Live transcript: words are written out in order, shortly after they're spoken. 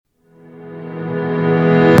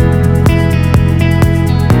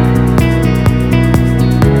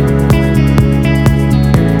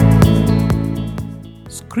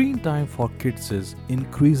kids is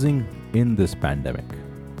increasing in this pandemic.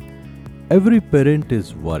 Every parent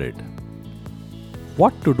is worried.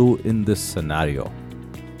 What to do in this scenario?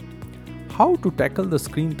 How to tackle the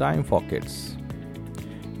screen time for kids?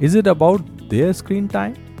 Is it about their screen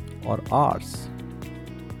time or ours?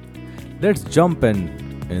 Let's jump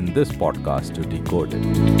in this podcast to decode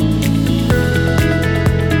it.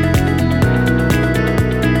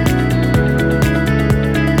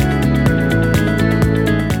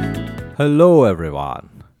 Hello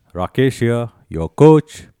everyone, Rakesh here, your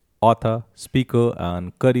coach, author, speaker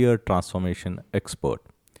and career transformation expert.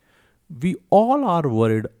 We all are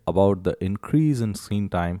worried about the increase in screen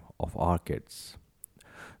time of our kids.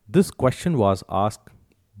 This question was asked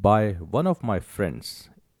by one of my friends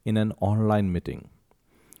in an online meeting.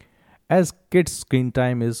 As kids' screen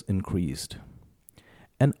time is increased,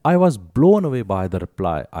 and I was blown away by the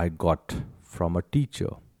reply I got from a teacher.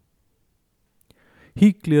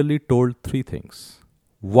 He clearly told three things.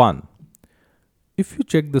 1. If you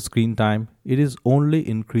check the screen time, it is only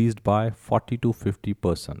increased by 40 to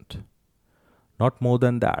 50%. Not more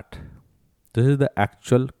than that. This is the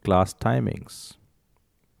actual class timings.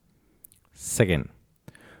 Second,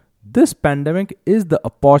 this pandemic is the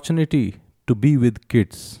opportunity to be with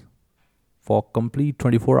kids for complete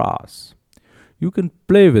 24 hours. You can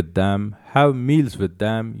play with them, have meals with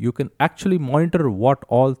them. You can actually monitor what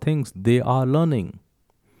all things they are learning.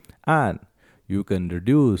 And you can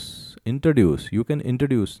introduce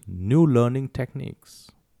new learning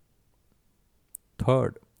techniques.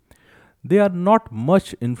 Third, they are not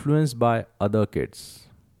much influenced by other kids.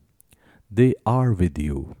 They are with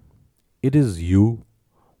you. It is you,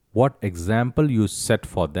 what example you set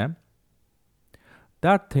for them.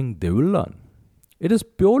 That thing they will learn. It is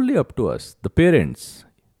purely up to us, the parents.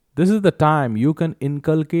 This is the time you can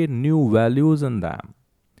inculcate new values in them.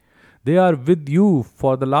 They are with you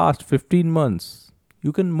for the last 15 months.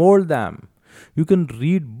 You can mold them. You can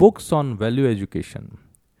read books on value education.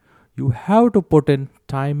 You have to put in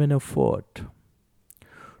time and effort.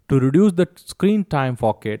 To reduce the screen time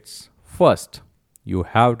for kids, first, you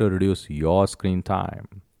have to reduce your screen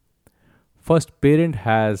time. First, parent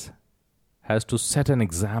has to set an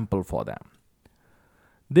example for them.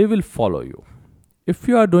 They will follow you. If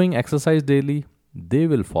you are doing exercise daily, they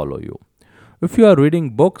will follow you. If you are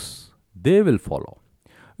reading books, they will follow.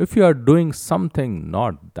 If you are doing something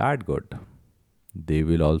not that good, they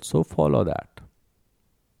will also follow that.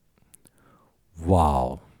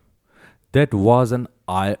 Wow, that was an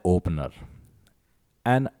eye-opener.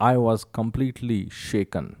 And I was completely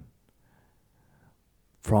shaken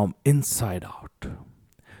from inside out.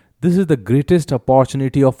 This is the greatest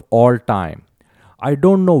opportunity of all time. I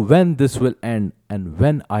don't know when this will end and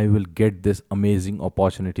when I will get this amazing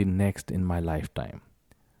opportunity next in my lifetime.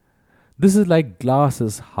 This is like glass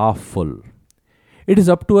is half full. It is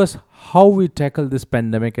up to us how we tackle this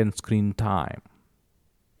pandemic and screen time.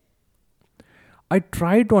 I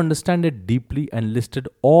tried to understand it deeply and listed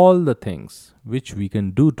all the things which we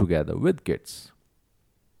can do together with kids.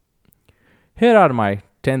 Here are my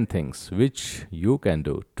 10 things which you can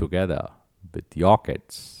do together with your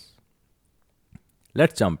kids.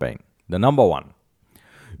 Let's jump in. The number 1.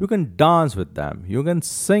 You can dance with them. You can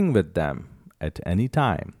sing with them at any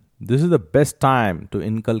time. This is the best time to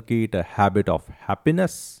inculcate a habit of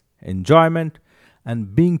happiness, enjoyment,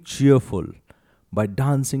 and being cheerful by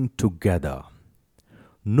dancing together.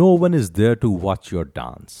 No one is there to watch your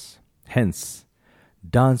dance. Hence,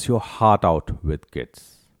 dance your heart out with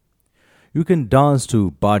kids. You can dance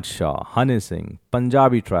to Badshah, Honey Singh,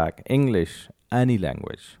 Punjabi track, English, any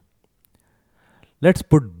language. Let's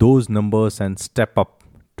put those numbers and step up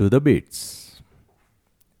to the beats.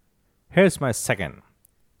 Here's my second.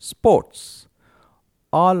 Sports.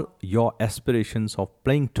 All your aspirations of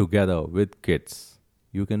playing together with kids,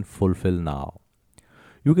 you can fulfill now.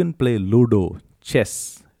 You can play Ludo,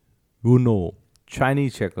 chess, Uno,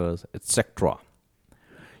 Chinese checkers, etc.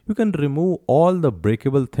 You can remove all the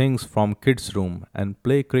breakable things from kids' room and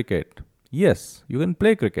play cricket. Yes, you can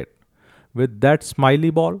play cricket with that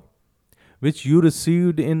smiley ball which you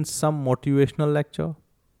received in some motivational lecture.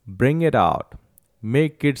 Bring it out.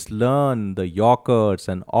 Make kids learn the Yorkers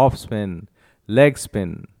and off spin, leg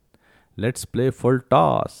spin. Let's play full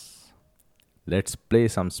toss. Let's play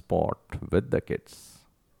some sport with the kids.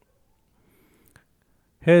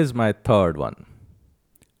 Here's my third one.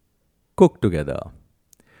 Cook together.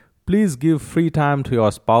 Please give free time to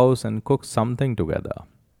your spouse and cook something together.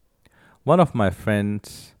 One of my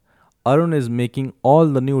friends, Arun, is making all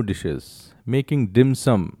the new dishes, making dim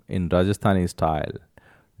sum in Rajasthani style,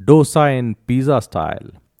 dosa in pizza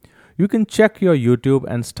style. You can check your YouTube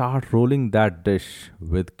and start rolling that dish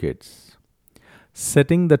with kids.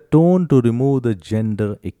 Setting the tone to remove the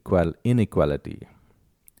gender inequality.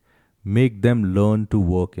 Make them learn to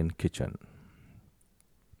work in kitchen.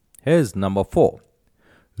 Here's number 4.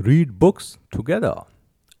 Read books together.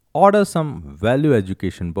 Order some value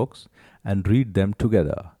education books and read them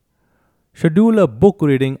together. Schedule a book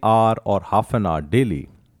reading hour or half an hour daily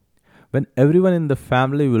when everyone in the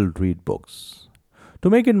family will read books. To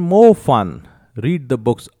make it more fun, read the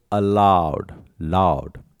books aloud,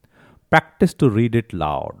 loud. Practice to read it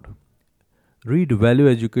loud. Read value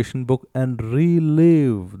education book and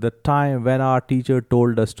relive the time when our teacher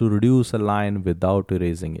told us to reduce a line without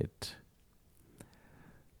erasing it.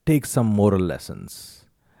 Take some moral lessons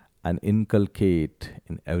and inculcate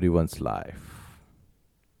in everyone's life.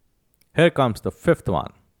 Here comes the 5th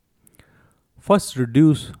one. First,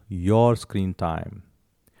 reduce your screen time.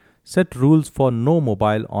 Set rules for no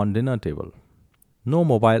mobile on dinner table. No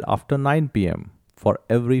mobile after 9 p.m. for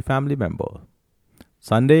every family member.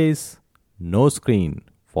 Sundays, no screen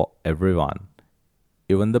for everyone,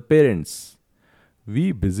 even the parents.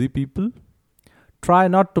 We busy people, try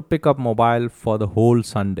not to pick up mobile for the whole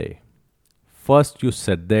Sunday. First, you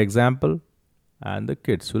set the example and the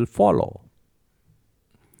kids will follow.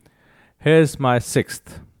 Here's my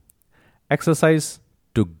 6th. Exercise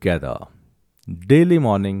together. Daily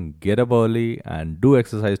morning, get up early and do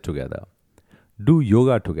exercise together. Do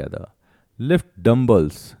yoga together. Lift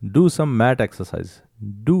dumbbells. Do some mat exercise.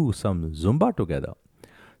 Do some Zumba together.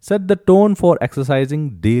 Set the tone for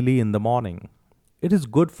exercising daily in the morning. It is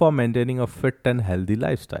good for maintaining a fit and healthy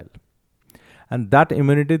lifestyle. And that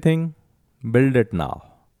immunity thing, build it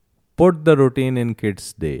now. Put the routine in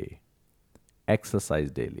kids' day. Exercise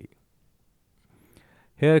daily.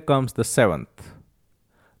 Here comes the 7th.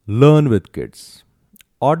 Learn with kids.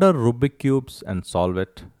 Order Rubik cubes and solve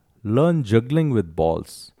it. Learn juggling with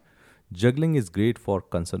balls. Juggling is great for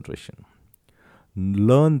concentration.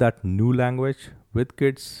 Learn that new language with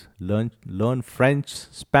kids. Learn French,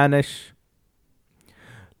 Spanish.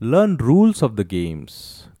 Learn rules of the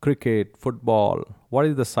games. Cricket, football. What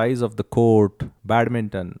is the size of the court?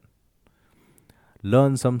 Badminton.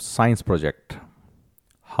 Learn some science project.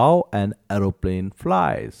 How an aeroplane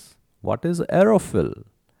flies. What is aerofill?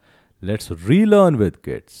 Let's relearn with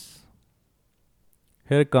kids.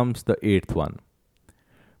 Here comes the 8th one.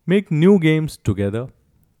 Make new games together.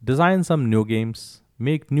 Design some new games.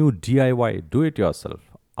 Make new DIY, do it yourself,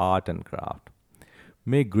 art and craft.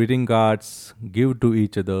 Make greeting cards, give to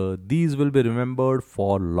each other. These will be remembered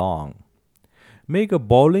for long. Make a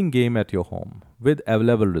bowling game at your home with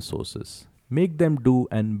available resources. Make them do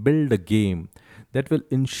and build a game that will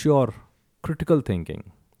ensure critical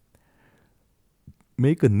thinking.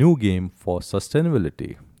 Make a new game for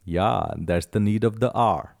sustainability. Yeah, that's the need of the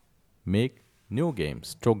hour. Make new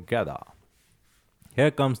games together. Here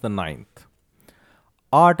comes the 9th.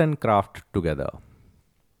 Art and craft together.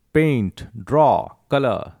 Paint, draw,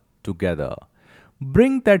 color together.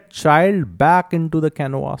 Bring that child back into the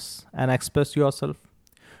canvas and express yourself.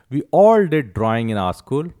 We all did drawing in our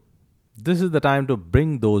school. This is the time to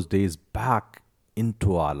bring those days back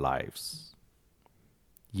into our lives.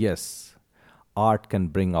 Yes, art can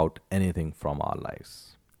bring out anything from our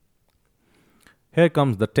lives. Here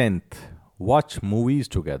comes the 10th. Watch movies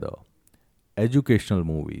together. Educational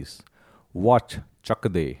movies. Watch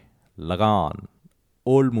Chak De, Lagan,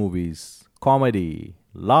 old movies, comedy,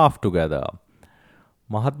 laugh together.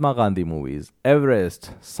 Mahatma Gandhi movies,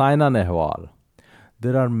 Everest, Saina Nehwal.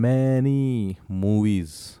 There are many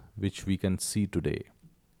movies which we can see today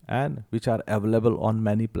and which are available on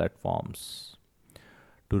many platforms.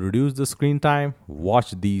 To reduce the screen time,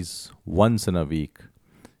 watch these once in a week.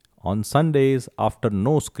 On Sundays after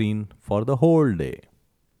no screen for the whole day.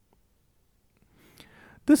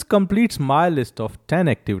 This completes my list of 10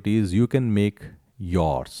 activities you can make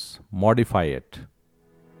yours. Modify it.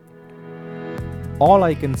 All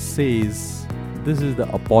I can say is this is the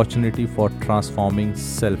opportunity for transforming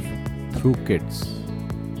self through kids.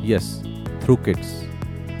 Yes, through kids.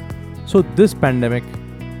 So this pandemic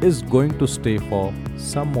is going to stay for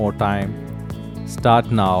some more time.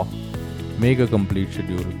 Start now. Make a complete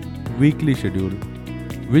schedule. Weekly schedule.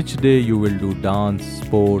 Which day you will do dance,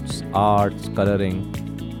 sports, arts, coloring.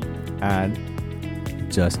 And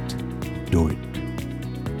just do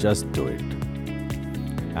it. Just do it.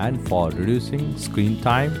 And for reducing screen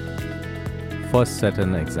time, first set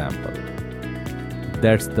an example.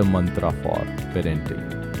 That's the mantra for parenting.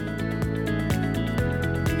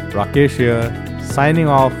 Rakesh here, signing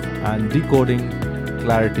off and decoding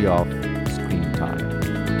clarity of